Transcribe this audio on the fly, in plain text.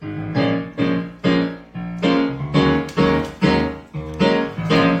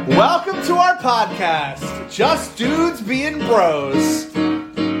Podcast. Just dudes being bros.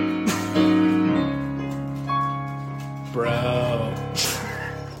 Bro.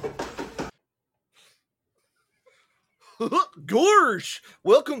 Gorge,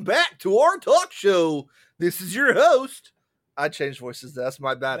 welcome back to our talk show. This is your host. I changed voices. That's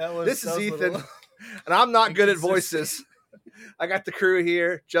my bad. This is Ethan, and I'm not good at voices. I got the crew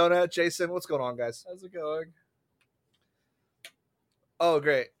here. Jonah, Jason, what's going on, guys? How's it going? Oh,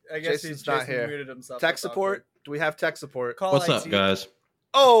 great. I guess Jason's he's not here. muted himself. Tech support? Do we have tech support? Call What's IT. up, guys?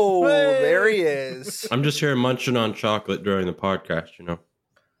 Oh, Hey. there he is. I'm just here munching on chocolate during the podcast, you know.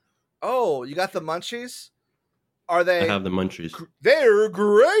 Oh, you got the munchies? Are they? I have the munchies. They're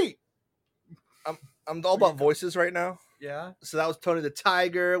great. I'm all about voices right now. Yeah. So that was Tony the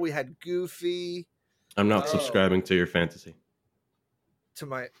Tiger. We had Goofy. I'm not Oh. subscribing to your fantasy. To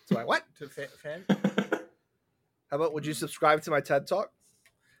my what? To fan. How about would you subscribe to my TED Talk?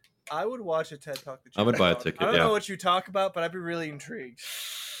 I would watch a TED Talk. That I you would buy a talk. ticket, I don't yeah. know what you talk about, but I'd be really intrigued.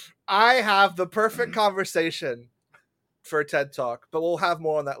 I have the perfect conversation for a TED Talk, but we'll have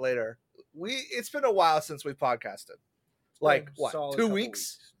more on that later. It's been a while since we podcasted. Like Been what? solid 2 couple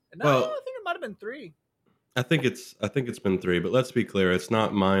weeks? No, Well- I think it might have been 3. I think it's been 3, but let's be clear, it's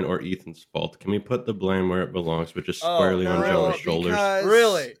not mine or Ethan's fault. Can we put the blame where it belongs, which is squarely on no, Jonah's shoulders? because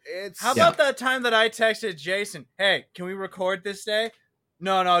Really? It's How about that time that I texted Jason, "Hey, can we record this day?"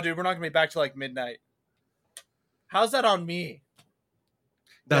 No, dude, we're not gonna be back till like midnight. How's that on me?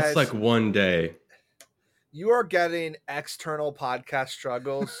 That's Guys, like one day. you are getting external podcast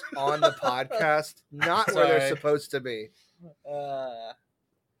struggles on the podcast, not where they're Sorry. supposed to be.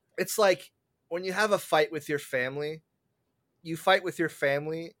 It's like when you have a fight with your family, you fight with your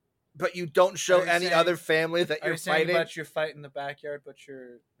family, but you don't show Are you any saying- other family that Are you're you saying fighting. about your fight in the backyard, but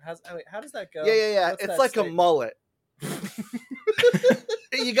how does that go? Yeah. What's It's that like a statement? mullet.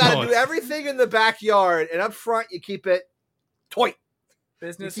 You got to No, do it's- everything in the backyard, and up front you keep it tight. You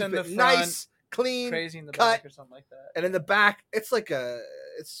Business keep in the it front, nice, clean, crazy in the cut, back, or something like that. and in the back it's like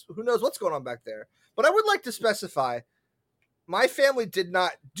it's who knows what's going on back there. But I would like to specify, my family did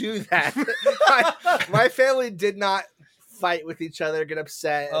not do that. my family did not fight with each other, get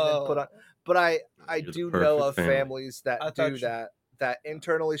upset, and then put on. But I You're the do perfect know of family. families I that thought do you- that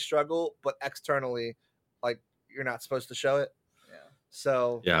internally struggle, but externally, like you're not supposed to show it. Yeah.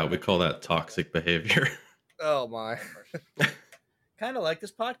 So Yeah, we call that toxic behavior. oh my. Kind of like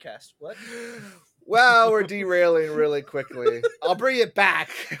this podcast. What? Well, we're derailing really quickly. I'll bring it back,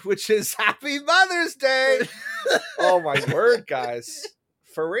 which is Happy Mother's Day. Oh my word, guys.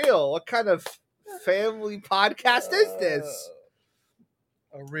 For real, what kind of family podcast is this?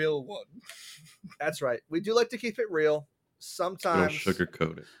 A real one. That's right. We do like to keep it real. Don't Sometimes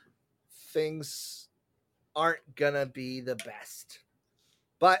sugarcoat it. things aren't gonna be the best.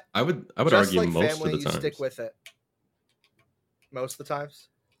 But I would just argue like most family, of the you time. stick with it. Most of the times?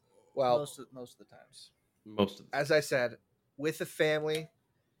 Well, most of the times. Most of the as I said, with a family,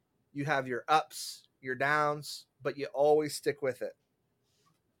 you have your ups, your downs, but you always stick with it.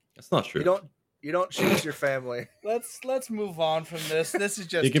 That's not true. You don't choose your family. Let's move on from this. This is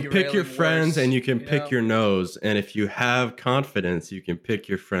just You can pick your derailing friends worse, and you can pick know? your nose, and if you have confidence, you can pick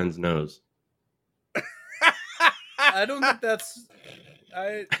your friend's nose. I don't think that's.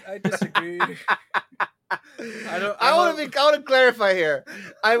 I disagree. I want to clarify here.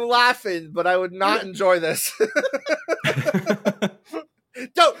 I'm laughing, but I would not enjoy this.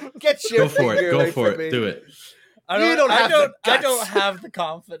 Don't get your Go for finger it. Go away for from me. it. Do it. I You don't have the I guts. don't have the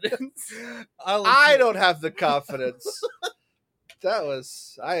confidence. I don't have the confidence.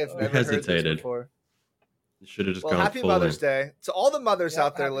 I have never heard hesitated. this before. You should have just Well, gone happy full Mother's in. Day to all the mothers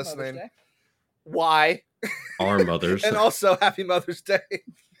out there listening. Why? Our mothers. And also happy Mother's Day.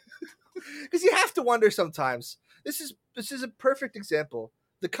 Because you have to wonder sometimes. This is a perfect example.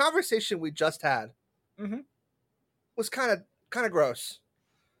 The conversation we just had Mhm. was kind of gross.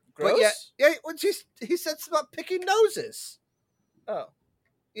 Gross? But yeah, when he said something about picking noses. Oh.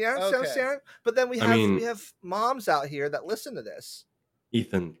 Yeah, see what I'm Okay. saying? But then we I have moms out here that listen to this.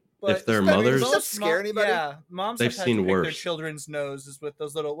 Ethan, But if their does that mean mothers, does that scare anybody? Yeah, moms They've have had seen to pick their worse. children's noses with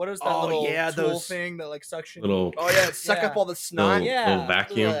those little. What is that Oh, little yeah, tool those thing that like suction? little, Oh yeah, suck Yeah. up all the snot. Yeah. little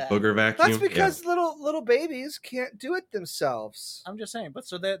vacuum, Ugh. booger vacuum. That's because little babies can't do it themselves. I'm just saying, but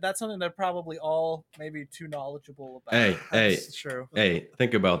so that's something they're probably all maybe too knowledgeable about. Hey, hey, That's true. hey!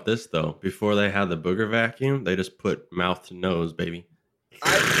 Think about this though. Before they had the booger vacuum, they just put mouth to nose, baby.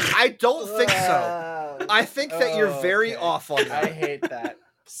 I don't think so. I think that you're very Okay. off on that. I hate that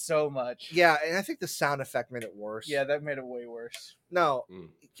so much. Yeah, and I think the sound effect made it worse. Yeah, that made it way worse. No, Mm.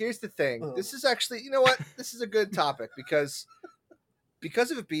 here's the thing. Ugh. This is actually, you know what? This is a good topic because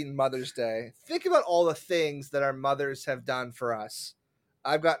because of it being Mother's Day, think about all the things that our mothers have done for us.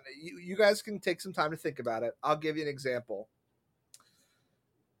 I've got you guys can take some time to think about it. I'll give you an example.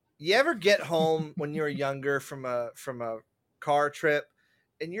 You ever get home when you were younger from a car trip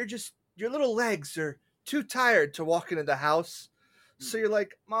and your little legs are too tired to walk into the house? So you're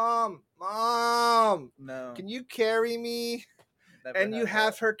like, Mom, no. Can you carry me? Never And you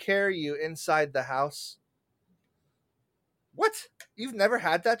have that. her carry you inside the house. What? You've never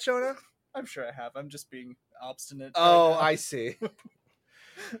had that, Jonah? I'm sure I have. I'm just being obstinate. Oh, right now. I see.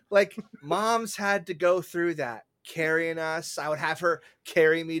 Like, moms had to go through that, carrying us. I would have her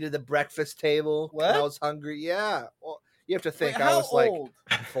carry me to the breakfast table when I What? was hungry. Yeah. Well, you have to think. Wait, I how was like old?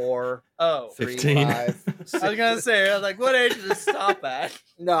 4, Oh, 3, 15. 5, 6. I was gonna say, like, what age did it stop at?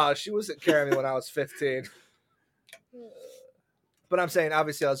 No, she wasn't carrying me when I was 15. But I'm saying,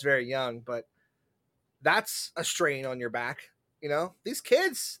 obviously, I was very young. But that's a strain on your back. You know, these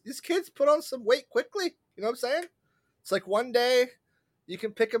kids put on some weight quickly. You know what I'm saying? It's like one day you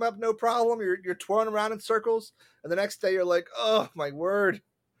can pick them up no problem. You're twirling around in circles, and the next day you're like, oh my word,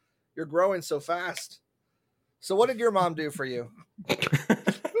 you're growing so fast. So what did your mom do for you?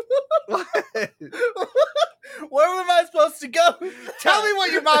 What? Where am I supposed to go? Tell me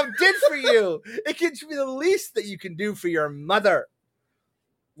what your mom did for you. It can be the least that you can do for your mother.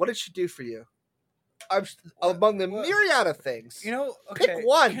 What did she do for you? Among the myriad of things. You know, okay, pick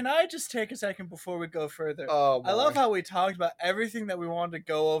one. Can I just take a second before we go further? Oh, I love how we talked about everything that we wanted to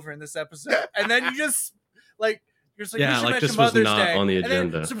go over in this episode, and then you just like you're just like, Yeah, we should like mention this was Mother's not Day. on the And then,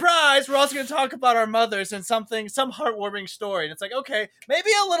 agenda. surprise! We're also going to talk about our mothers and some heartwarming story. And it's like, okay, maybe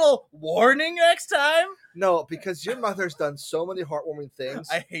a little warning next time. No, because your mother's done so many heartwarming things.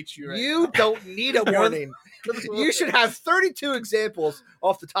 I hate you. Right You now. don't need a warning. You should have 32 examples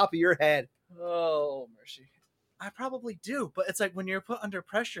off the top of your head. Oh, mercy. I probably do, but it's like when you're put under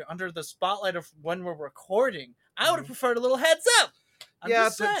pressure, under the spotlight of when we're recording, I would have preferred a little heads up. Yeah,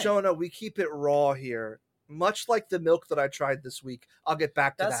 but Jonah, we keep it raw here. Much like the milk that I tried this week. I'll get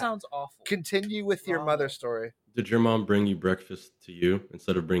back to that. That sounds awful. Continue with your mother story. Did your mom bring you breakfast to you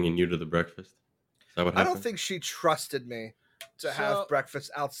instead of bringing you to the breakfast? Is that what happened? I don't think she trusted me to have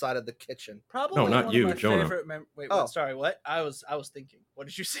breakfast outside of the kitchen. Probably No, not one you, of my Jonah. favorite wait, Oh. what? Sorry, what? I was thinking. What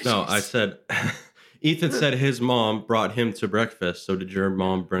did you say? No, I said Ethan said his mom brought him to breakfast. So did your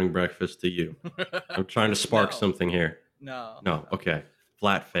mom bring breakfast to you? I'm trying to spark No. something here. No. Okay.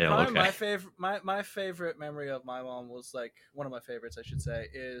 Flat fail. Probably Okay. my favorite memory of my mom was like one of my favorites, I should say,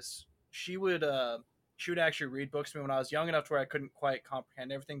 is she would actually read books to me when I was young enough to where I couldn't quite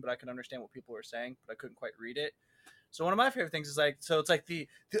comprehend everything, but I could understand what people were saying, but I couldn't quite read it. So one of my favorite things is like, so it's like the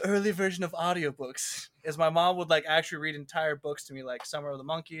early version of audiobooks is my mom would like actually read entire books to me, like Summer of the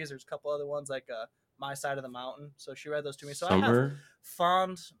Monkeys. There's a couple other ones like My Side of the Mountain. So she read those to me. So I have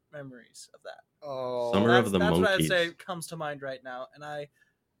fond memories of that. Oh, Summer of the That's Monkeys. what I'd say comes to mind right now. And I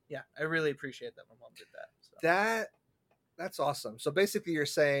really appreciate that my mom did that. So. That's awesome. So basically you're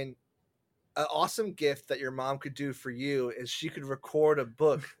saying an awesome gift that your mom could do for you is she could record a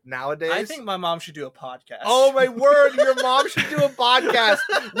book nowadays. I think my mom should do a podcast. Oh my word, your mom should do a podcast.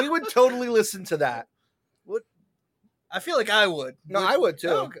 We would totally listen to that. I feel like I would. No, I would too.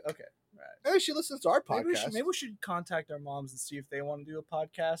 Oh, okay. Hey, she listens to our podcast. Maybe we should contact our moms and see if they want to do a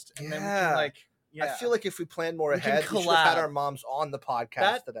podcast. And then we Yeah. can like, I feel like if we planned more We can ahead, we should have had collab. our moms on the podcast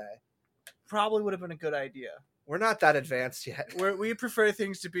That- today. probably would have been a good idea. We're not that advanced yet. We prefer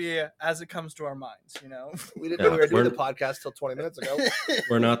things to be as it comes to our minds, you know? We didn't know we were doing we're- the podcast till 20 minutes ago.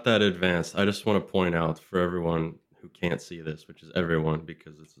 We're not that advanced. I just want to point out for everyone who can't see this, which is everyone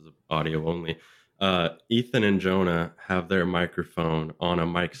because this is audio only. Ethan and Jonah have their microphone on a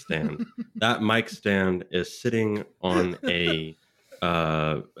mic stand. That mic stand is sitting on a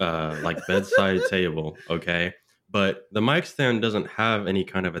like bedside table, okay? But the mic stand doesn't have any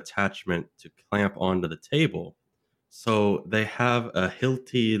kind of attachment to clamp onto the table. So they have a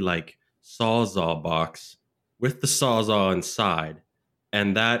Hilti like sawzall box with the sawzall inside.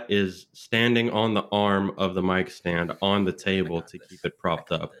 And that is standing on the arm of the mic stand on the table to keep it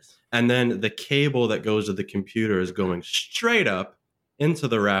propped up. And then the cable that goes to the computer is going straight up into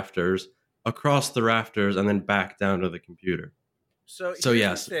the rafters, across the rafters, and then back down to the computer. So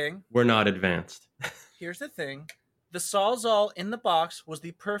yes, the thing. we're not advanced. Here's the thing. The Sawzall in the box was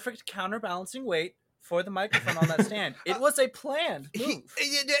the perfect counterbalancing weight for the microphone on that stand. It was a planned move.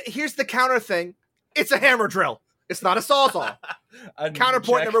 Here's the counter thing. It's a hammer drill. It's not a sawzall.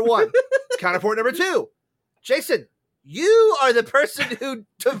 Counterpoint Check. number 1. Counterpoint number 2. Jason, you are the person who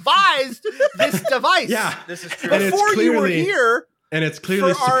devised this device. Yeah. This is true. And it's Before you were clearly- here, And it's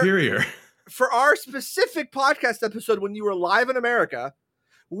clearly For our- superior. for our specific podcast episode when you were live in America,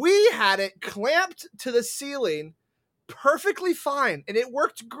 we had it clamped to the ceiling perfectly fine, and it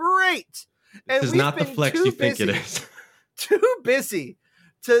worked great. And This is not the flex you think it is. Too busy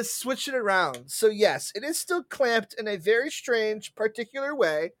to switch it around. So yes, it is still clamped in a very strange, particular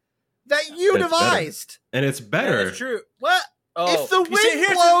way that you devised. And it's better. That's true. What? If the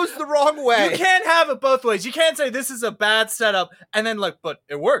wind blows the wrong way, you can't have it both ways. You can't say this is a bad setup and then but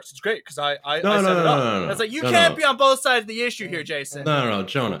it works. It's great because I set it up. It's like you can't be on both sides of the issue here, Jason. No,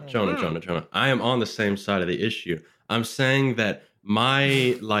 Jonah. I am on the same side of the issue. I'm saying that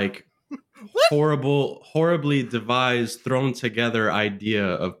my horribly devised, thrown together idea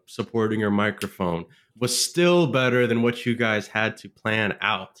of supporting your microphone was still better than what you guys had to plan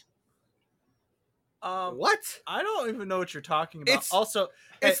out. What? I don't even know what you're talking about.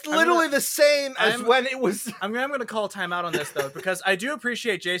 It's literally the same as when it was. I'm going to call timeout on this though, because I do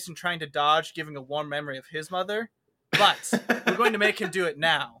appreciate Jason trying to dodge giving a warm memory of his mother, but we're going to make him do it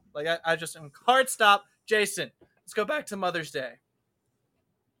now. I just hard stop, Jason. Let's go back to Mother's Day.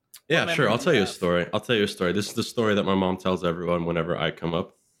 Yeah, sure. I'll tell you a story. This is the story that my mom tells everyone whenever I come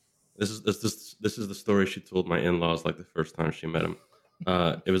up. This is the story she told my in-laws the first time she met him.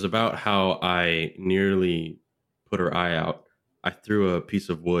 It was about how I nearly put her eye out. I threw a piece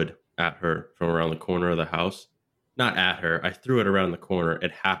of wood at her from around the corner of the house. Not at her. I threw it around the corner.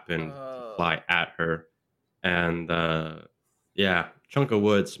 It happened to fly at her. And chunk of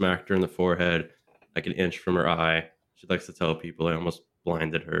wood smacked her in the forehead, like an inch from her eye. She likes to tell people I almost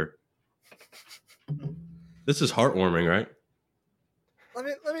blinded her. This is heartwarming, right? Let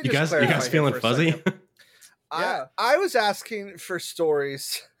me you guys feeling fuzzy? Yeah. I was asking for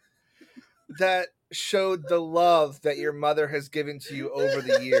stories that showed the love that your mother has given to you over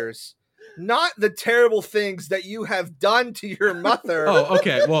the years. Not the terrible things that you have done to your mother. Oh,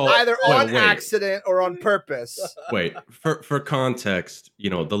 okay. Well, either on accident or on purpose. Wait, for context,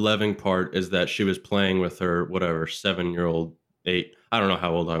 the loving part is that she was playing with her 7-year-old, 8. I don't know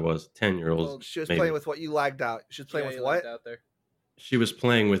how old I was. 10-year-olds. Well, she was playing with what you lagged out. She was playing with what? Out there. She was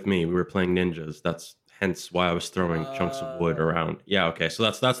playing with me. We were playing ninjas. That's hence why I was throwing chunks of wood around. Yeah, okay. So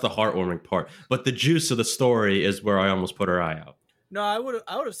that's the heartwarming part. But the juice of the story is where I almost put her eye out. No, I would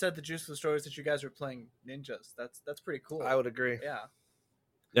have said the juice of the story is that you guys were playing ninjas. That's pretty cool. I would agree. Yeah.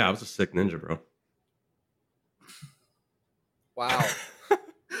 Yeah, I was a sick ninja, bro. Wow.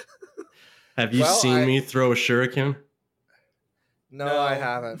 Have you seen me throw a shuriken? No, I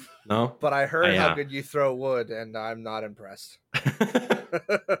haven't. No? But I heard how good you throw wood, and I'm not impressed.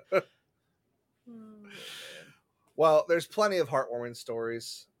 Well, there's plenty of heartwarming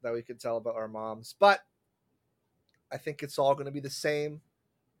stories that we could tell about our moms, but I think it's all going to be the same.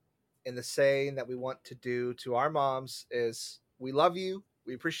 And the saying that we want to do to our moms is, we love you,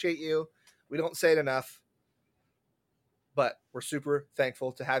 we appreciate you. We don't say it enough, but we're super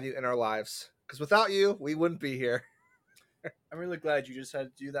thankful to have you in our lives. Because without you, we wouldn't be here. I'm really glad you just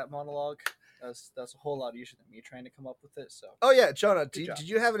had to do that monologue. That's a whole lot easier than me trying to come up with it. So. Oh yeah, Jonah, did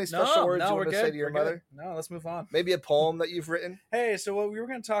you have any special words you want to say to your mother? No, let's move on. Maybe a poem that you've written? Hey, so what we were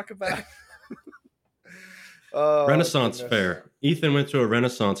going to talk about... Renaissance fair. Ethan went to a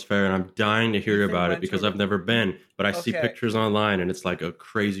Renaissance fair, and I'm dying to hear about it because I've never been, but I see pictures online, and it's like a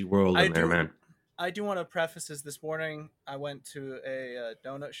crazy world in there, man. I do want to preface this morning. I went to a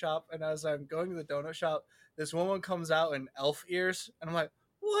donut shop, and as I'm going to the donut shop, this woman comes out in elf ears, and I'm like,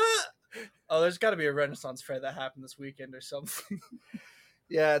 what? Oh, there's got to be a Renaissance fair that happened this weekend or something.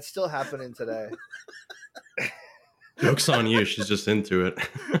 Yeah, it's still happening today. Joke's on you. She's just into it.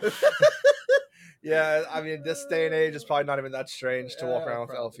 Yeah, I mean, this day and age, it's probably not even that strange to walk around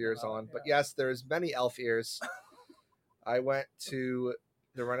with elf ears on. But yes, there's many elf ears. I went to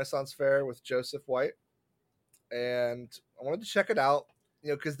the Renaissance Fair with Joseph White, and I wanted to check it out,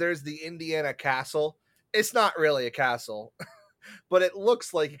 because there's the Indiana Castle. It's not really a castle, but it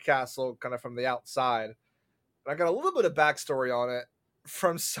looks like a castle kind of from the outside. And I got a little bit of backstory on it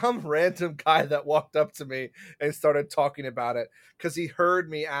from some random guy that walked up to me and started talking about it because he heard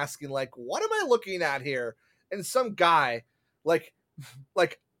me asking, what am I looking at here? And some guy, like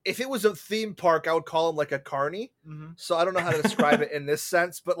if it was a theme park, I would call him a carny. Mm-hmm. So I don't know how to describe it in this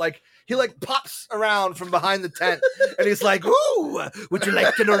sense, but he pops around from behind the tent and he's like, "Ooh, would you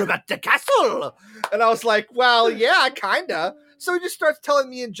like to know about the castle?" And I was like, "Well, yeah, kinda." So he just starts telling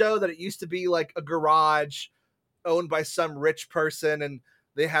me and Joe that it used to be a garage owned by some rich person, and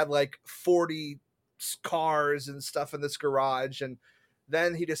they had 40 cars and stuff in this garage, and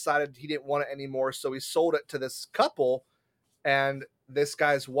then he decided he didn't want it anymore, so he sold it to this couple, and this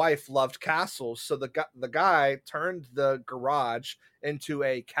guy's wife loved castles, so the guy turned the garage into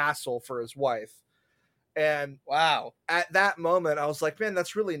a castle for his wife. And wow, at that moment, I was like, man,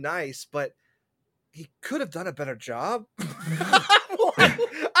 that's really nice, but he could have done a better job. I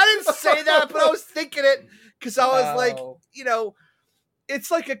didn't say that, but I was thinking it because I was like,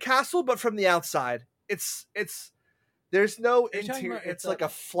 it's like a castle, but from the outside. It's there's no interior. It's like a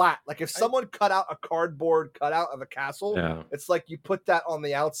flat. Like if someone cut out a cardboard cutout of a castle, it's like you put that on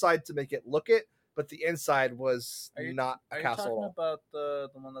the outside to make it look it, but the inside was not a castle. Are you talking about the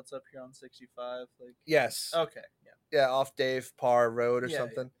one that's up here on 65? Like yes. Okay. Yeah, off Dave Parr Road or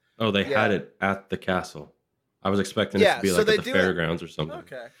something. Yeah. Oh, they had it at the castle. I was expecting it to be like at the fairgrounds or something.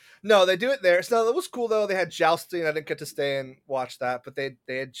 Okay. No, they do it there. So it was cool though. They had jousting. I didn't get to stay and watch that, but they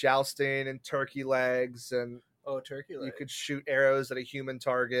had jousting and turkey legs and turkey legs. You could shoot arrows at a human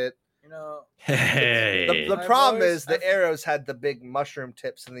target. Hey. The problem is the arrows had the big mushroom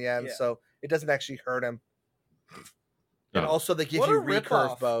tips in the end, so it doesn't actually hurt him. And also they give you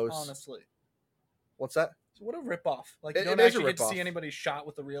recurve bows. Honestly. What's that? What a ripoff! Like you don't actually get to see anybody shot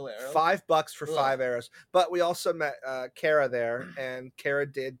with a real arrow. $5 for 5 arrows. But we also met Kara there, and Kara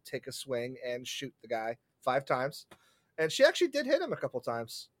did take a swing and shoot the guy 5 times, and she actually did hit him a couple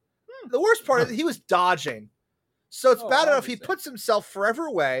times. The worst part is he was dodging, so it's bad enough he puts himself forever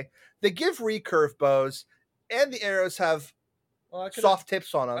away. They give recurve bows, and the arrows have soft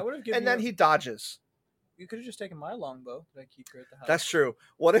tips on them, and then he dodges. You could have just taken my longbow that I keep here at the house. That's true.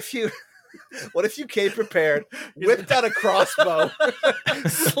 What if you came prepared, whipped out a crossbow,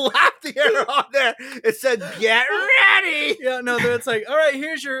 slapped the arrow on there, it said, "Get ready"? Yeah, no, then it's like, all right,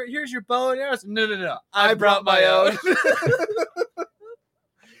 here's your bow and arrows. No. I brought my own.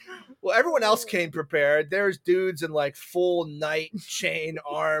 Well, everyone else came prepared. There's dudes in like full knight chain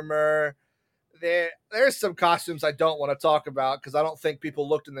armor. There's some costumes I don't want to talk about because I don't think people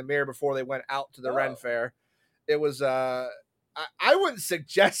looked in the mirror before they went out to the Ren Fair. It was I wouldn't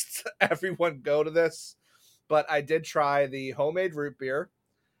suggest everyone go to this, but I did try the homemade root beer,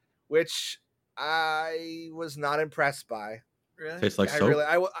 which I was not impressed by. Really? Tastes like soap?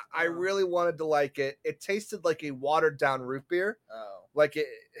 I really wanted to like it. It tasted like a watered down root beer. Oh. Like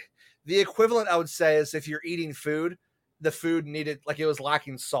the equivalent I would say is if you're eating food, the food needed, like it was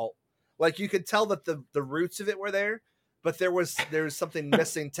lacking salt. Like you could tell that the roots of it were there, but there was something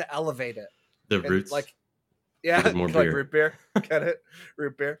missing to elevate it. Roots? Like, yeah, more like beer. root beer. Get it?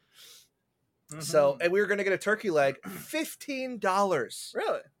 Root beer. Mm-hmm. So, and we were going to get a turkey leg, $15.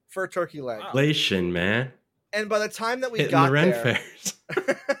 Really? For a turkey leg. Inflation, man. And by the time that we Hitting got the Ren there, fairs.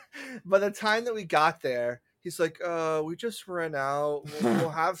 by the time that we got there, he's like, we just ran out. We'll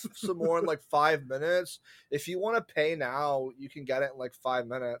have some more in like 5 minutes. If you want to pay now, you can get it in like 5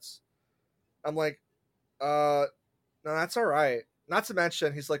 minutes. I'm like, no, that's all right. Not to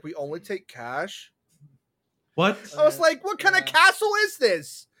mention, he's like, we only take cash. What? I was like, what kind of castle is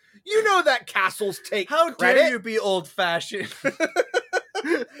this? You know that castles take How credit. dare you be old-fashioned?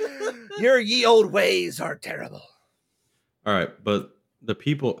 Your ye old ways are terrible. All right, but the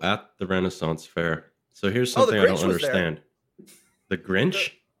people at the Renaissance Fair. So here's something I don't understand. The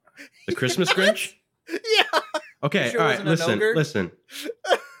Grinch? The Christmas Grinch? Yeah. Okay, all right, listen.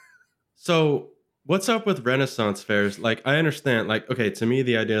 So what's up with Renaissance fairs? Like, I understand, like, okay, to me,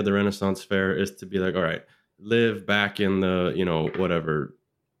 the idea of the Renaissance Fair is to be like, all right, live back in the, whatever,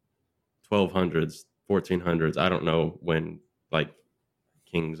 1200s, 1400s. I don't know when, like,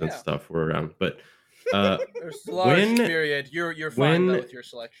 kings and stuff were around. But there's a large period. You're fine, though, with your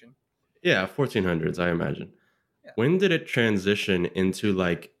selection. Yeah, 1400s, I imagine. Yeah. When did it transition into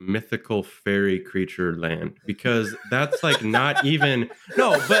like mythical fairy creature land? Because that's like not even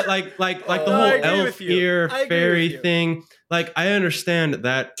but like the whole elf ear fairy thing. Like I understand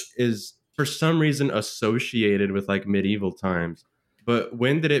that is for some reason associated with like medieval times. But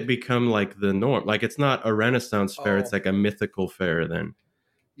when did it become like the norm? Like it's not a Renaissance fair, it's like a mythical fair then.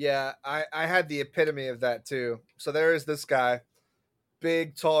 Yeah, I had the epitome of that too. So there is this guy.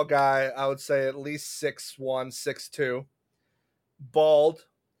 Big, tall guy, I would say at least 6'1", 6'2", bald.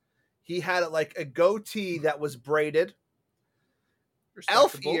 He had like a goatee that was braided,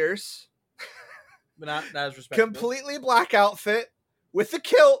 elf ears, but not as respectable. Completely black outfit with a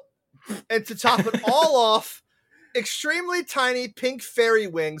kilt, and to top it all off, extremely tiny pink fairy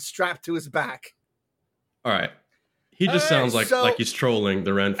wings strapped to his back. All right, he just sounds like he's trolling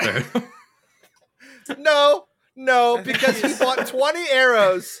the Ren Fair. No, because he bought 20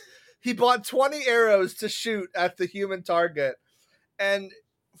 arrows. He bought 20 arrows to shoot at the human target. And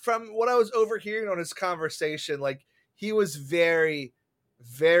from what I was overhearing on his conversation, like he was very,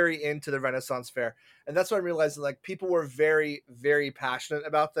 very into the Renaissance Fair. And that's what I'm realizing, like, people were very, very passionate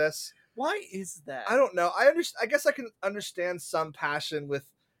about this. Why is that? I don't know. I guess I can understand some passion with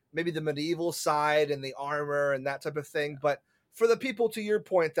maybe the medieval side and the armor and that type of thing. But for the people, to your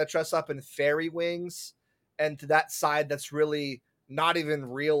point, that dress up in fairy wings and to that side that's really not even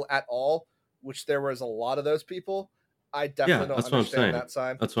real at all, which there was a lot of those people, I definitely don't understand that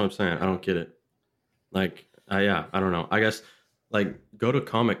side. That's what I'm saying. I don't get it. Like, I don't know. I guess, like, go to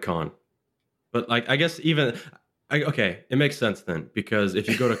Comic-Con. But, like, I guess even... okay, it makes sense then. Because if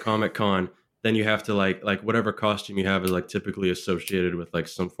you go to Comic-Con, then you have to, like whatever costume you have is, like, typically associated with, like,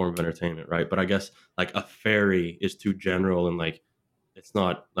 some form of entertainment, right? But I guess, like, a fairy is too general and, like, it's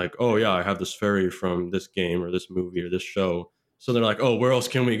not like, oh, yeah, I have this fairy from this game or this movie or this show. So they're like, oh, where else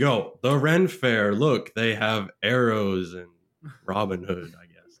can we go? The Ren Fair. Look, they have arrows and Robin Hood, I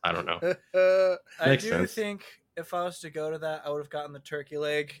guess. I don't know. I do think if I was to go to that, I would have gotten the turkey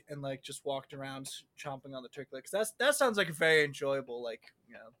leg and like just walked around chomping on the turkey leg. Because that sounds like a very enjoyable, like,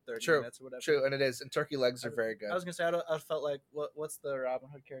 30 minutes or whatever. True, and it is. And turkey legs are very good. I was gonna say I felt like what's the Robin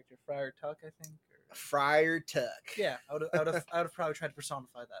Hood character? Friar Tuck, I think. Friar Tuck. Yeah, I would have probably tried to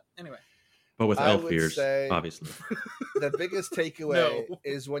personify that. Anyway. But with elf ears, obviously. The biggest takeaway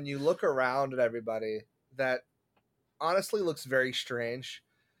is when you look around at everybody that honestly looks very strange,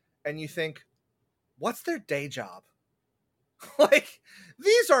 and you think, what's their day job? Like,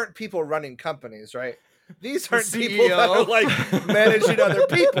 these aren't people running companies, right? These aren't people that are like managing other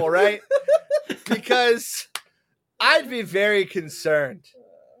people, right? Because I'd be very concerned.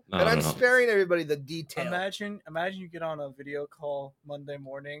 And I'm sparing everybody the detail. Imagine you get on a video call Monday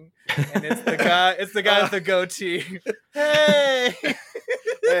morning, and it's the guy with the goatee. Hey,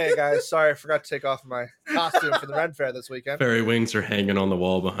 hey guys, sorry I forgot to take off my costume for the Ren Fair this weekend. Fairy wings are hanging on the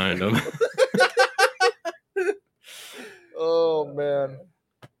wall behind him. Oh man,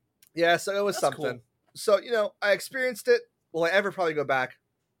 yeah. So it was something. Cool. So I experienced it. Will I ever probably go back?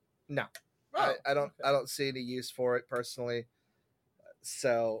 No, I don't see any use for it personally.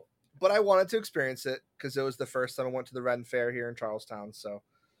 So, but I wanted to experience it because it was the first time I went to the Ren Fair here in Charlestown. So,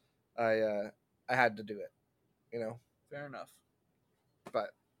 I had to do it. Fair enough.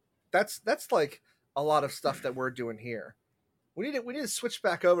 But that's like a lot of stuff that we're doing here. We need to switch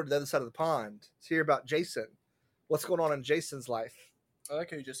back over to the other side of the pond to hear about Jason. What's going on in Jason's life? I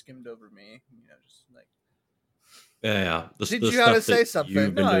like how you just skimmed over me. Just like. Yeah. Did you have to say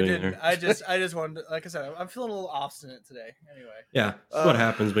something? No, I didn't. I just wanted to, like I said, I'm feeling a little obstinate today. Anyway. Yeah, that's what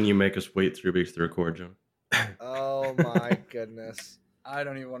happens when you make us wait 3 weeks to record, John. Oh my goodness. I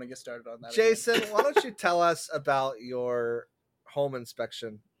don't even want to get started on that. Jason, why don't you tell us about your home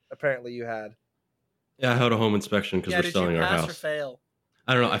inspection? Apparently you had. Yeah, I had a home inspection because we're selling our house. Or fail?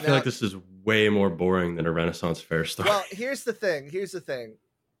 I don't know. I feel like this is way more boring than a Renaissance Fair story. Well, here's the thing.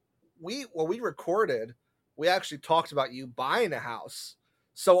 When we recorded, we actually talked about you buying a house.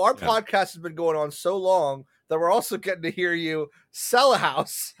 So our podcast has been going on so long that we're also getting to hear you sell a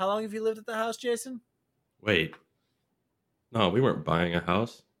house. How long have you lived at the house, Jason? Wait. No, we weren't buying a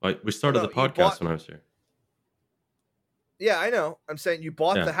house. We started the podcast when I was here. Yeah, I know. I'm saying you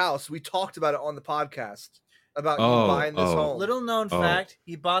bought the house. We talked about it on the podcast about you buying this home. Little known fact,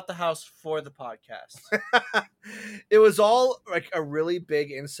 he bought the house for the podcast. It was all like a really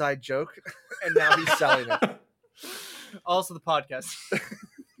big inside joke, and now he's selling it. Also the podcast.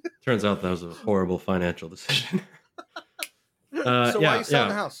 Turns out that was a horrible financial decision. So why are you selling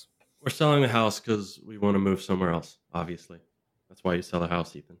the house? We're selling the house because we want to move somewhere else, obviously. That's why you sell a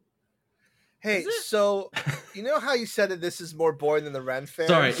house, Ethan. Hey, so you know how you said that this is more boring than the Ren Fair?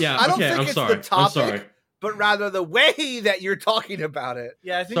 Sorry, yeah. I don't think it's the topic, but rather the way that you're talking about it.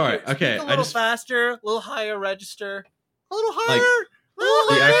 Yeah, I think a little faster, a little higher register. A little higher.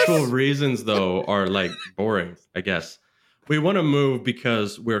 The actual reasons, though, are like boring, I guess. We want to move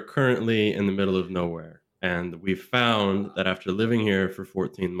because we're currently in the middle of nowhere. And we've found that after living here for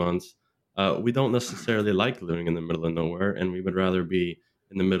 14 months, we don't necessarily like living in the middle of nowhere. And we would rather be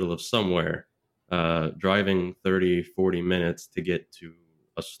in the middle of somewhere. Driving 30, 40 minutes to get to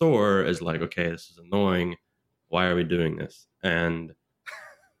a store is like, okay, this is annoying. Why are we doing this? And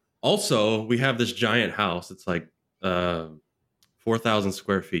also, we have this giant house. It's like 4,000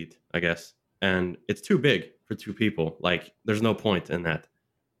 square feet, I guess. And it's too big for 2 people. Like, there's no point in that.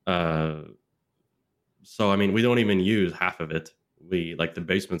 So, I mean, we don't even use half of it. The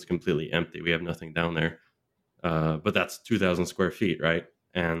basement's completely empty. We have nothing down there. But that's 2,000 square feet, right?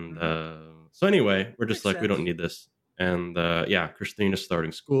 And so anyway, we're just we don't need this. And Christina's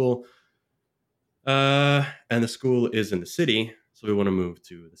starting school. And the school is in the city. So we want to move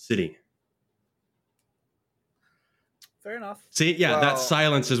to the city. Fair enough. See, yeah, that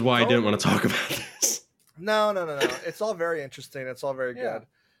silence is why I didn't want to talk about this. No. It's all very interesting. It's all very good.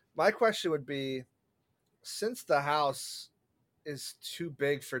 My question would be, since the house is too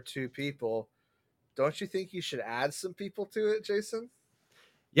big for 2 people, don't you think you should add some people to it, Jason?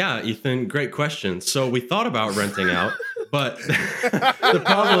 Yeah, Ethan, great question. So we thought about renting out, but the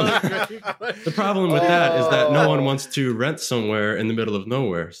problem with that is that no one wants to rent somewhere in the middle of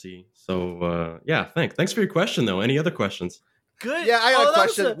nowhere. See, so yeah, thanks for your question though. Any other questions? Good. Yeah, I got a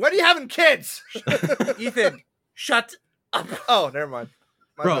question. When are you having kids? Ethan, shut up. Oh, never mind.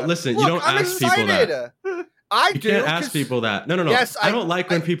 Bro, listen, you don't ask people that. I do. You can't ask people that. No. Yes, I don't like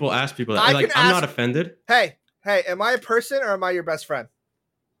when people ask people that. Like, I'm not offended. Hey, am I a person or am I your best friend?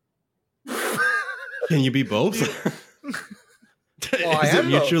 Can you be both? Well, is it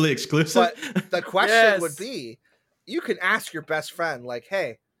mutually exclusive? But the question would be, you can ask your best friend, like,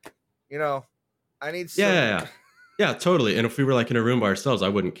 hey, I need some... Yeah, totally. And if we were like in a room by ourselves, I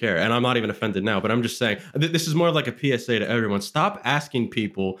wouldn't care. And I'm not even offended now, but I'm just saying, this is more of like a PSA to everyone. Stop asking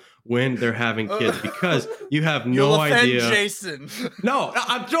people when they're having kids because you have no idea. Jason. No,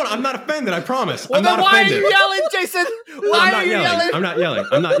 I'm not offended. I promise. Well, I'm not why offended. Are you yelling, Jason? Why are you yelling? I'm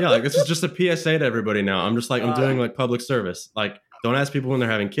not yelling. This is just a PSA to everybody now. I'm just like, I'm doing like public service. Like, don't ask people when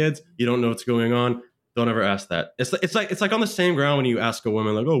they're having kids. You don't know what's going on. Don't ever ask that. It's like on the same ground when you ask a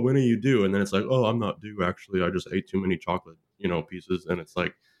woman like, "Oh, when are you due?" And then it's like, "Oh, I'm not due. Actually, I just ate too many chocolate, pieces." And it's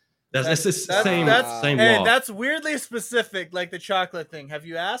like, that's the same law. That's weirdly specific, like the chocolate thing. Have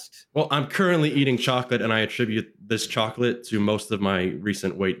you asked? Well, I'm currently eating chocolate, and I attribute this chocolate to most of my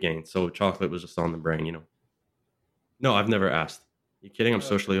recent weight gain. So chocolate was just on the brain, No, I've never asked. You kidding? I'm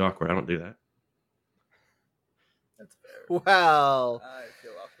socially awkward. I don't do that. That's fair. Well, I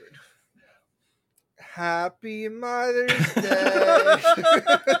feel awkward. Happy Mother's Day.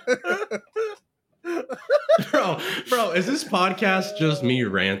 Bro, is this podcast just me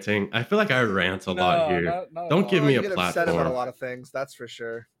ranting? I feel like I rant a lot here. Don't give me a platform. Upset about a lot of things, that's for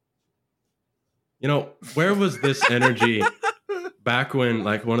sure. Where was this energy back when,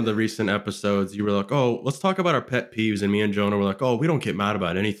 like, one of the recent episodes, you were like, "Oh, let's talk about our pet peeves," and me and Jonah were like, "Oh, we don't get mad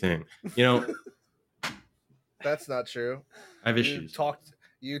about anything." That's not true. I have issues.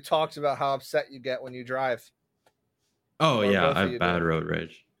 You talked about how upset you get when you drive. Oh, yeah, I have bad road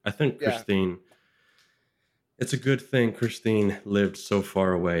rage. I think Christine, it's a good thing Christine lived so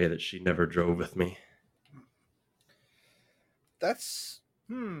far away that she never drove with me. That's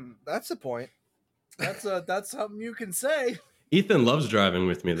a point. That's something you can say. Ethan loves driving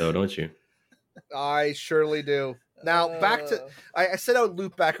with me, though, don't you? I surely do. Now, back to... I said I would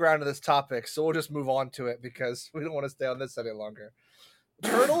loop back around to this topic, so we'll just move on to it because we don't want to stay on this any longer.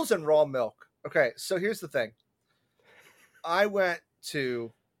 Turtles and raw milk. Okay, so here's the thing. I went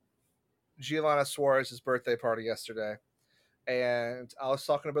to Giovanna Suarez's birthday party yesterday, and I was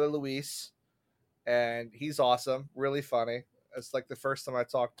talking to Brother Luis, and he's awesome, really funny. It's like the first time I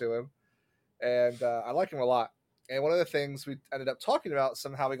talked to him, and I like him a lot. And one of the things we ended up talking about,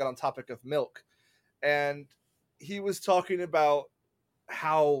 somehow we got on topic of milk, and he was talking about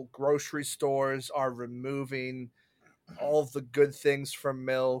how grocery stores are removing all of the good things from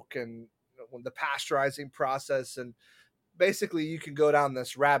milk and the pasteurizing process, and basically you can go down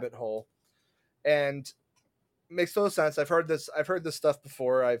this rabbit hole, and it makes total sense. I've heard this stuff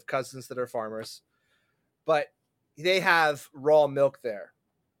before. I have cousins that are farmers, but they have raw milk there.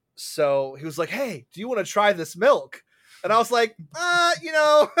 So he was like, "Hey, do you want to try this milk?" And I was like, I've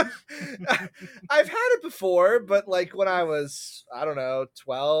had it before, but like when I was, I don't know,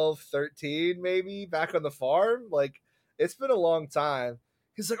 12, 13, maybe back on the farm, like it's been a long time.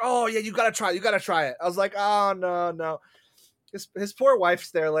 He's like, "Oh yeah, you got to try it. I was like, "Oh, no. His poor wife's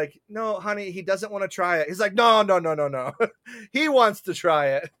there. Like, "No, honey, he doesn't want to try it." He's like, no. He wants to try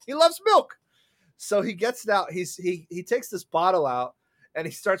it. He loves milk. So he gets it out. He takes this bottle out, and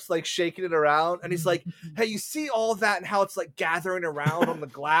he starts like shaking it around, and he's like, "Hey, you see all that and how it's like gathering around on the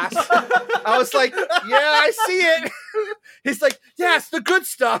glass?" I was like, "Yeah, I see it." He's like, "Yeah, it's the good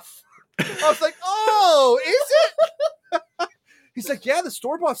stuff." I was like, "Oh, is it?" He's like, "Yeah, the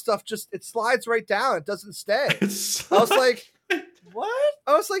store-bought stuff it slides right down. It doesn't stay." I was like, "What?"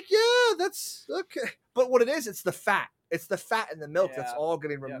 I was like, "Yeah, that's okay." But what it is, it's the fat. It's the fat in the milk that's all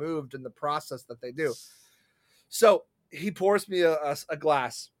getting removed in the process that they do. So he pours me a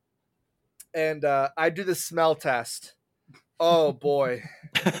glass, and I do the smell test. Oh boy,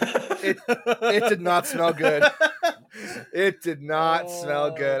 it did not smell good. It did not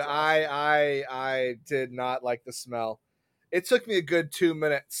smell good. I did not like the smell. It took me a good 2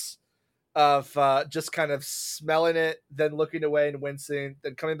 minutes of just kind of smelling it, then looking away and wincing,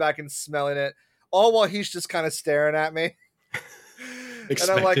 then coming back and smelling it, all while he's just kind of staring at me. Expecting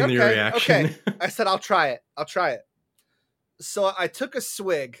and I'm like, the okay, reaction. okay. I said, I'll try it. So I took a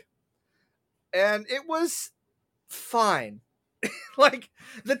swig, and it was fine. Like,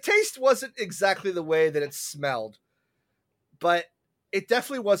 the taste wasn't exactly the way that it smelled, but it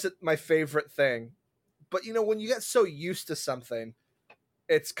definitely wasn't my favorite thing. But, when you get so used to something,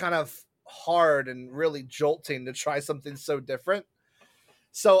 it's kind of hard and really jolting to try something so different.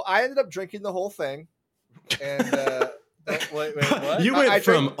 So I ended up drinking the whole thing. And wait, what? You went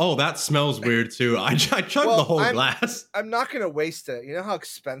from, that smells weird too. I chugged the whole glass. I'm not going to waste it. You know how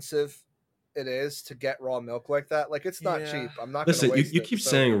expensive it is to get raw milk like that? Like, it's not cheap. I'm not going to waste it. Listen, you keep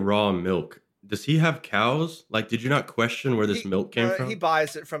saying raw milk. Does he have cows? Like, did you not question where this milk came from? He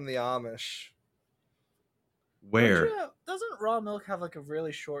buys it from the Amish. Where? Doesn't raw milk have like a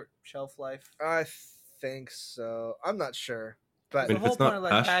really short shelf life? I think so. I'm not sure. But the if whole it's point not of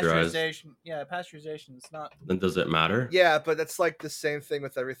like pasteurization, pasteurization is not. Then does it matter? Yeah, but it's like the same thing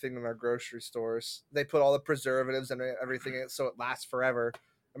with everything in our grocery stores. They put all the preservatives and everything in it so it lasts forever.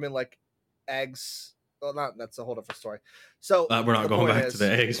 I mean, like eggs. Well, that's a whole different story. So we're not going back to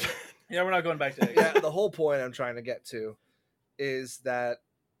the eggs. Yeah, we're not going back to eggs. Yeah, the whole point I'm trying to get to is that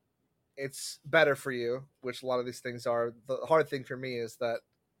it's better for you, which a lot of these things are. The hard thing for me is that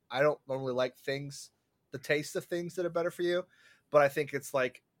I don't normally like the taste of things that are better for you, but I think it's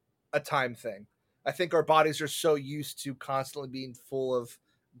like a time thing. I think our bodies are so used to constantly being full of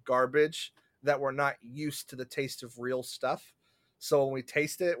garbage that we're not used to the taste of real stuff. So when we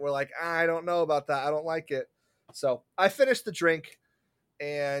taste it, we're like, I don't know about that. I don't like it. So I finished the drink,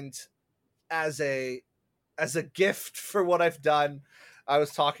 and as a gift for what I've done, I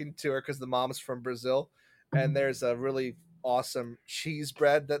was talking to her because the mom's from Brazil, and there's a really awesome cheese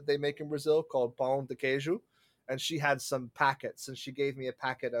bread that they make in Brazil called pão de queijo, and she had some packets, and she gave me a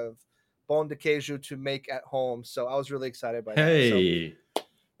packet of pão de queijo to make at home. So I was really excited by that. Hey, so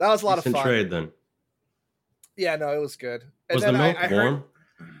that was a lot of fun. Trade then. Yeah, no, it was good. And was then the milk warm?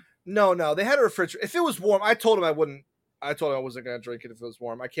 No, they had a refrigerator. If it was warm, I told them I wouldn't. I told them I wasn't going to drink it if it was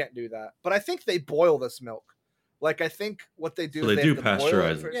warm. I can't do that. But I think they boil this milk. Like, I think what they do so is they do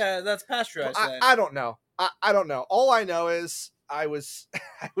pasteurize it. Yeah, that's pasteurized. I don't know. I don't know. All I know is I was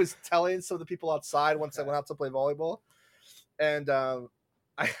telling some of the people outside once I went out to play volleyball, and I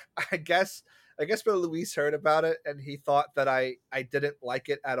guess Brother Luis heard about it, and he thought that I didn't like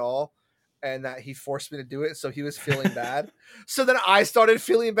it at all, and that he forced me to do it, so he was feeling bad. So then I started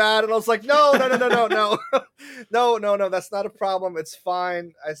feeling bad, and I was like, no, that's not a problem. It's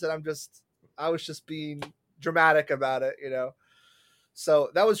fine. I said I was just being dramatic about it, So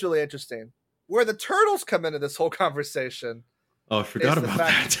that was really interesting. Where the turtles come into this whole conversation. Oh, I forgot about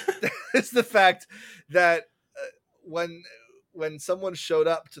that. It's the fact that when someone showed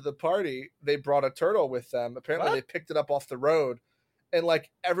up to the party, they brought a turtle with them. Apparently, They picked it up off the road, and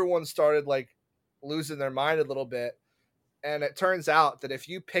like everyone started like losing their mind a little bit. And it turns out that if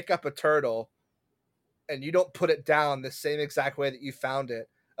you pick up a turtle and you don't put it down the same exact way that you found it,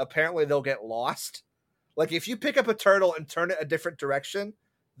 apparently they'll get lost. Like, if you pick up a turtle and turn it a different direction,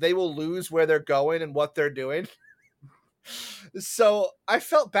 they will lose where they're going and what they're doing. So I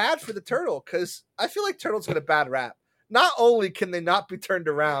felt bad for the turtle because I feel like turtles get a bad rap. Not only can they not be turned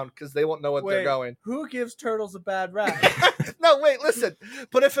around because they won't know what they're going. Who gives turtles a bad rap? No, wait, listen.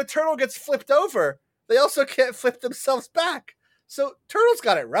 But if a turtle gets flipped over, they also can't flip themselves back. So turtles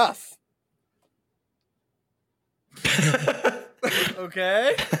got it rough.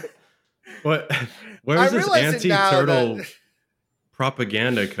 Okay. What? Where's this anti-turtle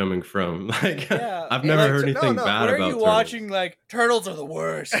propaganda coming from? Like, yeah, I've never heard anything bad about turtles. Where are you watching, like, turtles are the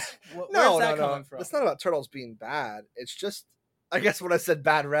worst? Where's that coming from? It's not about turtles being bad. It's just, I guess when I said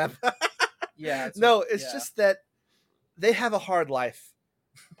bad rap. Yeah. It's just that they have a hard life.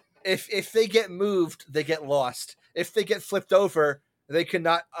 If they get moved, they get lost. If they get flipped over, they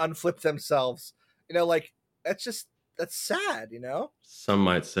cannot unflip themselves. Like, that's sad, Some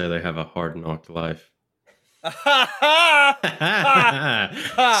might say they have a hard-knocked life.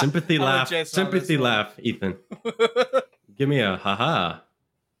 Sympathy laugh, Ethan. Give me a ha-ha.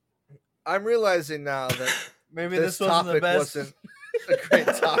 I'm realizing now that maybe this wasn't the best. Wasn't a great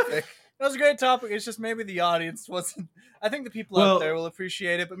topic. That was a great topic. It's just maybe the audience wasn't. I think the people out there will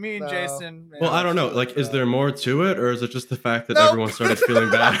appreciate it, but me and Jason. Well, I don't know. Like, is there more to it, or is it just the fact that everyone started feeling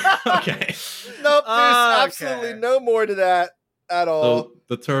bad? Okay. Nope. There's absolutely no more to that at all. So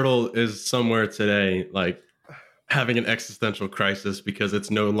the turtle is somewhere today, like, having an existential crisis because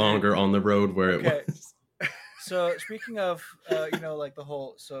it's no longer on the road where it was. So speaking of, like the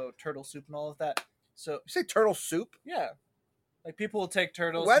whole turtle soup and all of that. So you say turtle soup? Yeah. Like people will take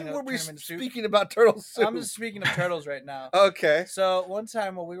turtles. When were we speaking about turtle soup? I'm just speaking of turtles right now. Okay. So one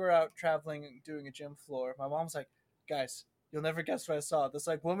time when we were out traveling and doing a gym floor, my mom's like, "Guys, you'll never guess what I saw. This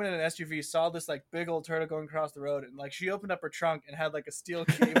like woman in an SUV saw this like big old turtle going across the road, and like she opened up her trunk and had like a steel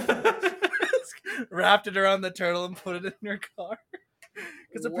cable, wrapped it around the turtle and put it in her car.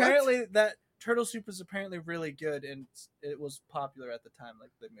 Because apparently that turtle soup is apparently really good, and it was popular at the time, like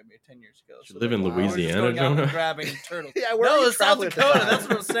maybe 10 years ago. You live in Louisiana, Jonah? Grabbing turtles. Yeah, where are you South traveling Dakota. That's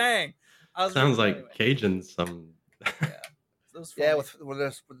what I'm saying. Sounds like Cajun. Some. Yeah,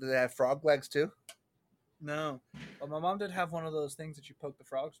 did they have frog legs too? No, but my mom did have one of those things that you poke the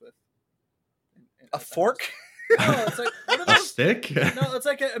frogs with. A fork? No, it's like what are those? A stick? No, it's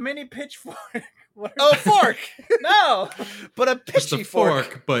like a mini pitchfork. Oh, fork! No, but a pitchy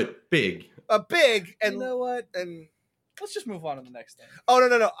fork, but big. A big, and you know what? And let's just move on to the next thing. Oh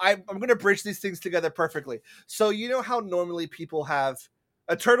no! I'm going to bridge these things together perfectly. So you know how normally people have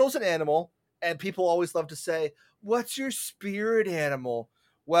a turtle's an animal, and people always love to say, "What's your spirit animal?"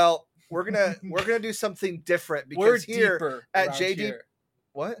 Well, we're gonna do something different because we're here deeper at JD, here.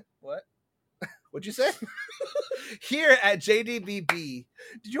 What? What'd you say? Here at JDBB.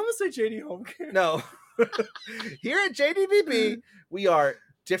 Did you almost say JD Home Care? No. Here at JDBB, we are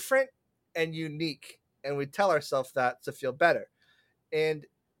different and unique, and we tell ourselves that to feel better. And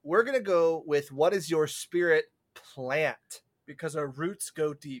we're going to go with what is your spirit plant? Because our roots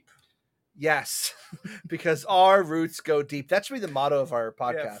go deep. Yes, because our roots go deep. That should be the motto of our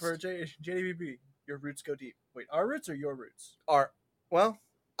podcast. Yeah, for JDBB, your roots go deep. Wait, our roots or your roots? Well,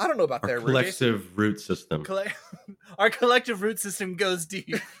 I don't know about their collective root system. Our collective root system goes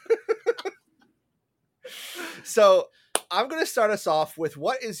deep. So I'm going to start us off with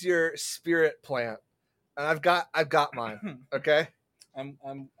what is your spirit plant, and I've got mine. Okay, I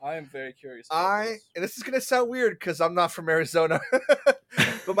am very curious. And this is going to sound weird because I'm not from Arizona,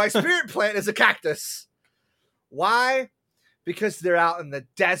 but my spirit plant is a cactus. Why? Because they're out in the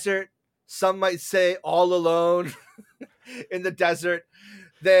desert. Some might say all alone in the desert.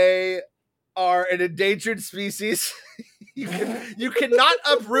 They are an endangered species. You cannot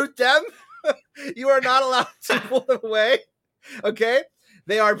uproot them. You are not allowed to pull them away. Okay?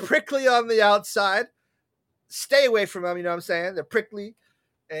 They are prickly on the outside. Stay away from them, you know what I'm saying? They're prickly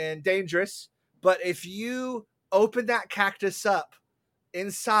and dangerous. But if you open that cactus up,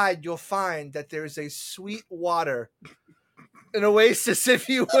 inside you'll find that there's a sweet water, an oasis, if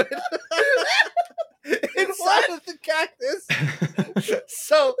you would. Inside of the cactus.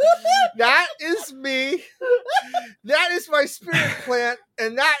 So that is me. That is my spirit plant,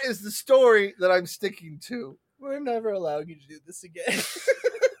 and that is the story that I'm sticking to. We're never allowing you to do this again.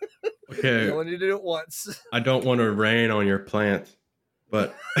 Okay. You only did it once. I don't want to rain on your plant,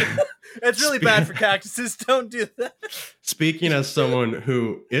 but it's really bad for cactuses. Don't do that. Speaking as someone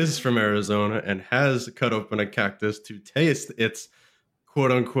who is from Arizona and has cut open a cactus to taste its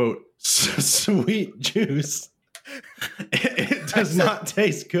quote unquote sweet juice, it does not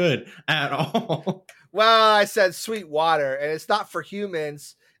taste good at all. Well, I said sweet water, and it's not for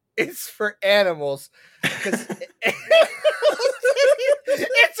humans, it's for animals. Because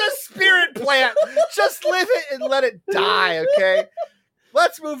it's a spirit plant. Just live it and let it die, okay?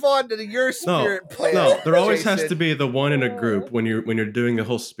 Let's move on to your spirit plant. No, there always has to be the one in a group when you're doing the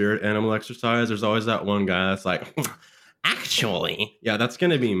whole spirit animal exercise. There's always that one guy that's like, actually, yeah, that's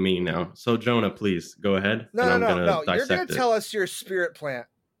gonna be me now. So Jonah, please go ahead. No. You're gonna tell us your spirit plant.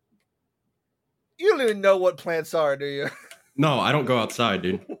 You don't even know what plants are, do you? No, I don't go outside,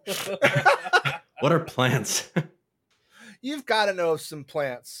 dude. What are plants? You've got to know some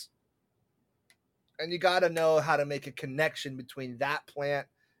plants. And you got to know how to make a connection between that plant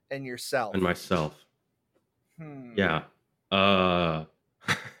and yourself. And myself. Yeah.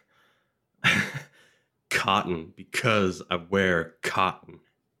 Cotton, because I wear cotton.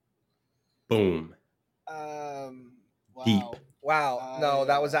 Boom. Wow. Deep. Wow. No,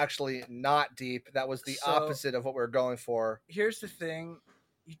 that was actually not deep. That was the opposite of what we're going for. Here's the thing.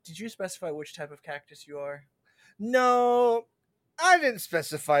 Did you specify which type of cactus you are? No, I didn't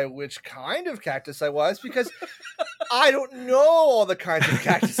specify which kind of cactus I was because I don't know all the kinds of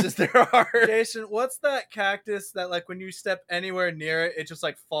cactuses there are. Jason, what's that cactus that like when you step anywhere near it, it just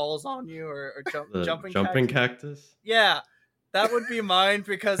like falls on you or jumping cactus? Yeah. That would be mine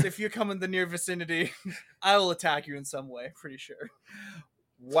because if you come in the near vicinity, I will attack you in some way, pretty sure.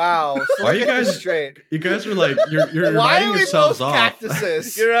 Wow. So are you guys straight? You guys are like you're writing yourselves off.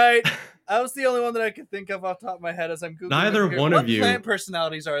 Cactuses? You're right. I was the only one that I could think of off the top of my head as I'm Googling. Neither one of you. What plant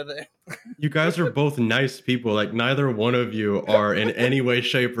personalities are they? You guys are both nice people. Like neither one of you are in any way,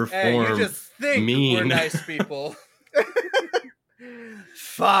 shape, or form you just think mean. we're nice people.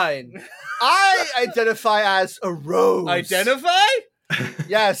 Fine. I identify as a rose. Identify?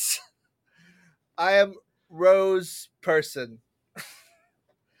 Yes. I am rose person.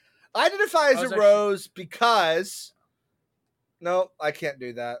 I identify as a rose because... No, I can't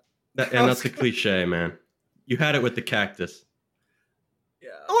do that. And that's a cliche, man. You had it with the cactus. Yeah.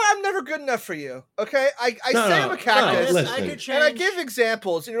 Oh, I'm never good enough for you. Okay? I say I'm a cactus. listen. I could change. And I give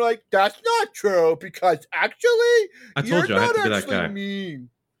examples, and you're like, that's not true, because actually, I told you I have to be that actually guy. mean.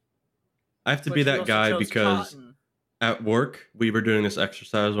 I have to But be you that also guy chose because cotton. at work we were doing this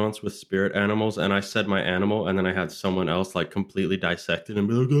exercise once with spirit animals, and I said my animal, and then I had someone else like completely dissect it and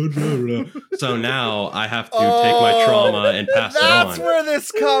be like, oh, no. So now I have to take my trauma and pass it on. That's where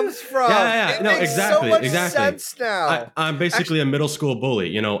this comes from. Yeah. It No, makes exactly, so much exactly. sense now. I'm basically a middle school bully.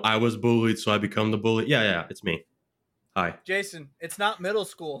 You know, I was bullied, so I become the bully. Yeah, it's me. Hi. Jason, it's not middle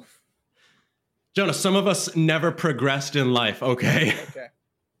school. Jonah, some of us never progressed in life, okay? Okay.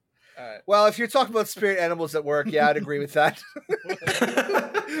 All right. Well, if you're talking about spirit animals at work, yeah, I'd agree with that.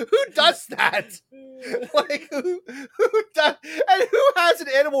 Who does that? Like, who does, and who has an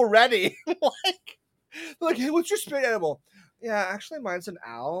animal ready? like, hey, what's your spirit animal? Yeah, actually, mine's an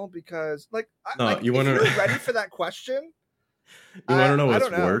owl because, if you're ready for that question, You want to know what's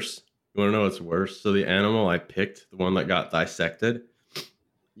worse? You want to know what's worse? So the animal I picked, the one that got dissected,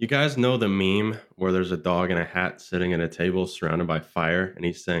 you guys know the meme where there's a dog in a hat sitting at a table surrounded by fire, and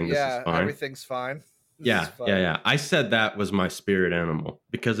he's saying, "This is fine. Everything's fine." Yeah. I said that was my spirit animal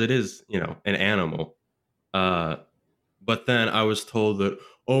because it is, an animal. But then I was told that,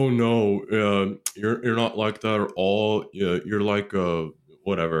 oh no, you're not like that at all. You're like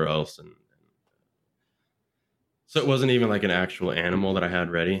whatever else, and so it wasn't even like an actual animal that I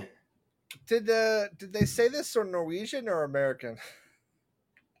had ready. Did they say this in Norwegian or American?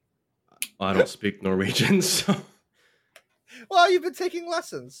 I don't speak Norwegian, so. Well, you've been taking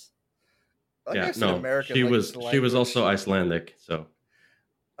lessons. American, she was also Icelandic, so.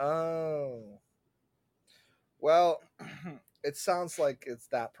 Oh. Well, it sounds like it's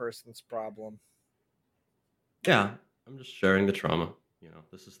that person's problem. Yeah, I'm just sharing the trauma.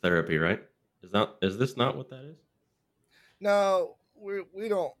 This is therapy, right? Is this not what that is? No, we're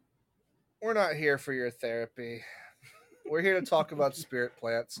not here for your therapy. We're here to talk about spirit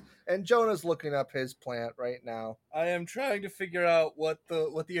plants. And Jonah's looking up his plant right now. I am trying to figure out what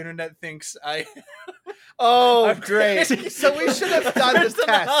the internet thinks I. Oh, great! So we should have done this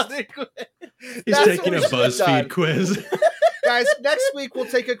test. He's taking a BuzzFeed quiz. Guys, next week we'll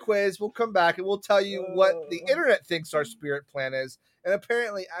take a quiz. We'll come back and we'll tell you what the internet thinks our spirit plant is. And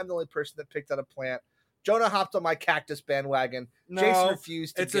apparently, I'm the only person that picked out a plant. Jonah hopped on my cactus bandwagon. No, Jason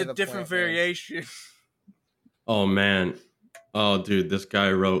refused to. It's a different variation. Oh man, dude, this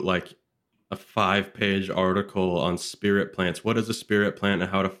guy wrote like a 5-page article on spirit plants. What is a spirit plant and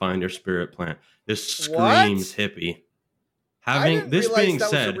how to find your spirit plant? This screams hippie. This being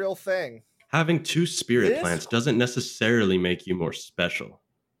said, was a real thing. Having 2 spirit plants doesn't necessarily make you more special.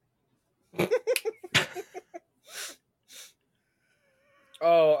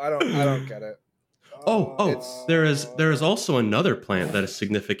 Oh, I don't get it. There is also another plant that is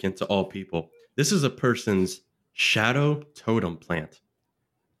significant to all people. This is a person's shadow totem plant.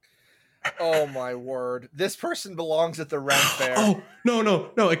 Oh my word. This person belongs at the Ren Fair. Oh,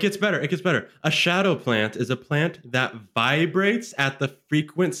 no, it gets better. A shadow plant is a plant that vibrates at the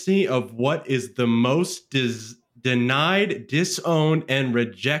frequency of what is the most denied, disowned, and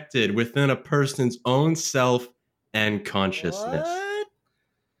rejected within a person's own self and consciousness. What?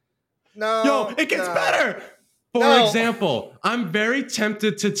 No. It gets better. For example, I'm very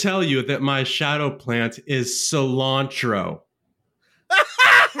tempted to tell you that my shadow plant is cilantro.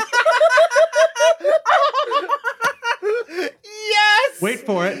 Yes! Wait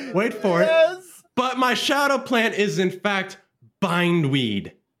for it. But my shadow plant is in fact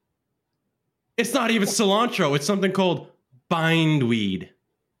bindweed. It's not even cilantro. It's something called bindweed.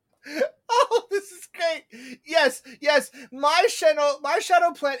 Oh, this is great. Yes. My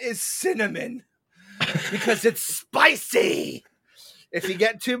shadow plant is cinnamon because it's spicy. If you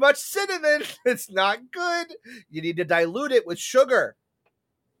get too much cinnamon, it's not good. You need to dilute it with sugar.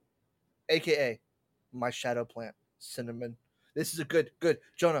 AKA my shadow plant, cinnamon. This is a good.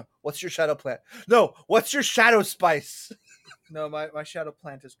 Jonah, what's your shadow plant? No, what's your shadow spice? No, my shadow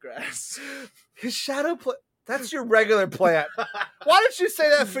plant is grass. His shadow plant. That's your regular plant. Why don't you say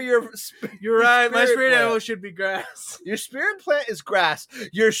that for your? You're right. My spirit animal should be grass. Your spirit plant is grass.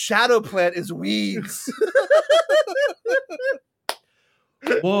 Your shadow plant is weeds.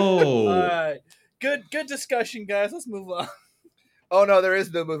 Whoa! All right, good discussion, guys. Let's move on. Oh no, there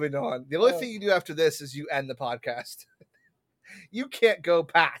is no moving on. The only thing you do after this is you end the podcast. You can't go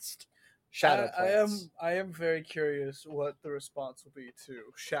past shadow plants. I am very curious what the response will be to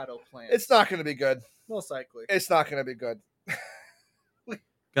shadow plants. It's not going to be good. Most likely. It's not going to be good.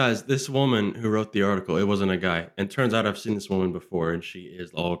 Guys, this woman who wrote the article, it wasn't a guy. And turns out I've seen this woman before, and she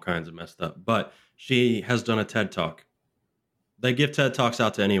is all kinds of messed up. But she has done a TED Talk. They give TED Talks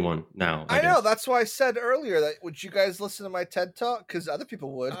out to anyone now. I know. That's why I said earlier that would you guys listen to my TED Talk? Because other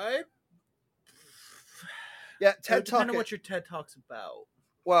people would. Yeah, TED Talk. Depending on what your TED Talk's about.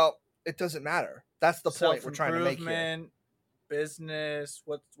 Well, it doesn't matter. That's the point we're trying to make here. Business.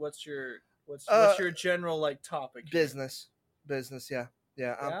 What's your general like topic? Business.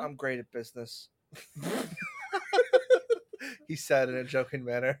 Yeah. I'm great at business. He said in a joking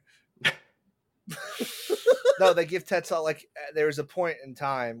manner. No, they give TED Talk like there was a point in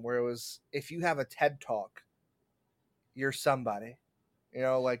time where it was if you have a TED Talk, you're somebody. You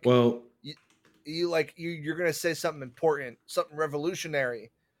know, like you're gonna say something important, something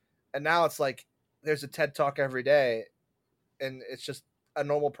revolutionary, and now it's like there's a TED Talk every day, and it's just a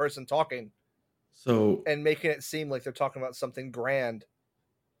normal person talking, and making it seem like they're talking about something grand.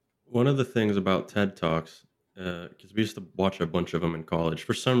 One of the things about TED Talks, because we used to watch a bunch of them in college.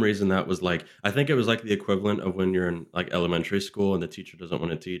 For some reason, that was like I think it was like the equivalent of when you're in like elementary school and the teacher doesn't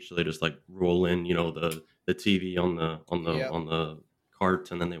want to teach, so they just like roll in, the TV on the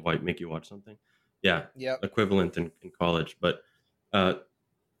cart, and then they make you watch something. Yeah, equivalent in college. But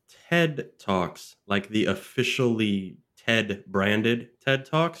TED Talks, like the officially TED branded TED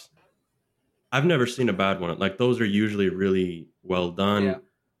Talks, I've never seen a bad one. Like those are usually really well done. Yeah.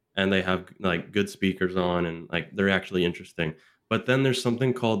 And they have like good speakers on and like they're actually interesting. But then there's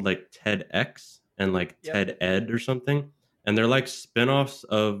something called like TEDx and like TED Ed or something. And they're like spin-offs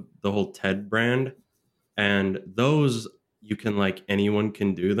of the whole TED brand. And those you can like anyone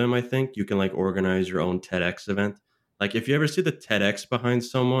can do them, I think. You can like organize your own TEDx event. Like if you ever see the TEDx behind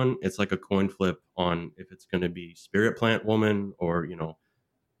someone, it's like a coin flip on if it's going to be Spirit Plant Woman or,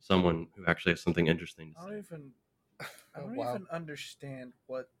 someone who actually has something interesting to say. I don't even understand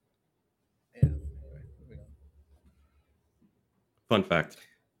what. Fun fact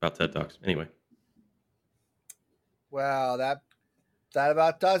about TED Talks. Anyway. Wow, that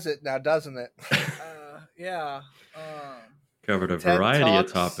about does it now, doesn't it? Yeah. Covered a variety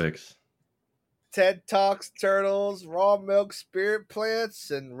of topics. TED Talks, turtles, raw milk, spirit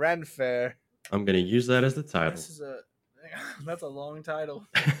plants, and Ren Fair. I'm going to use that as the title. That's a long title.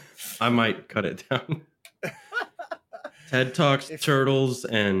 I might cut it down. TED Talks, turtles,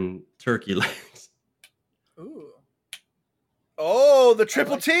 and turkey legs. Ooh. Oh, the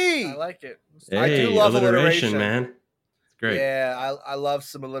triple T. I like it. Hey, I do love alliteration, man. It's great. Yeah, I love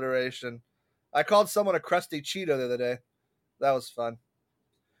some alliteration. I called someone a crusty Cheeto the other day. That was fun.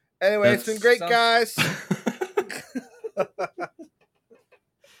 Anyway, it's been great, guys.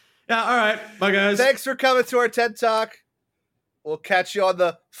 Yeah, all right. Bye, guys. Thanks for coming to our TED Talk. We'll catch you on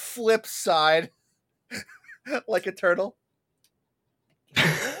the flip side. Like a turtle. All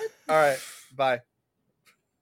right. Bye.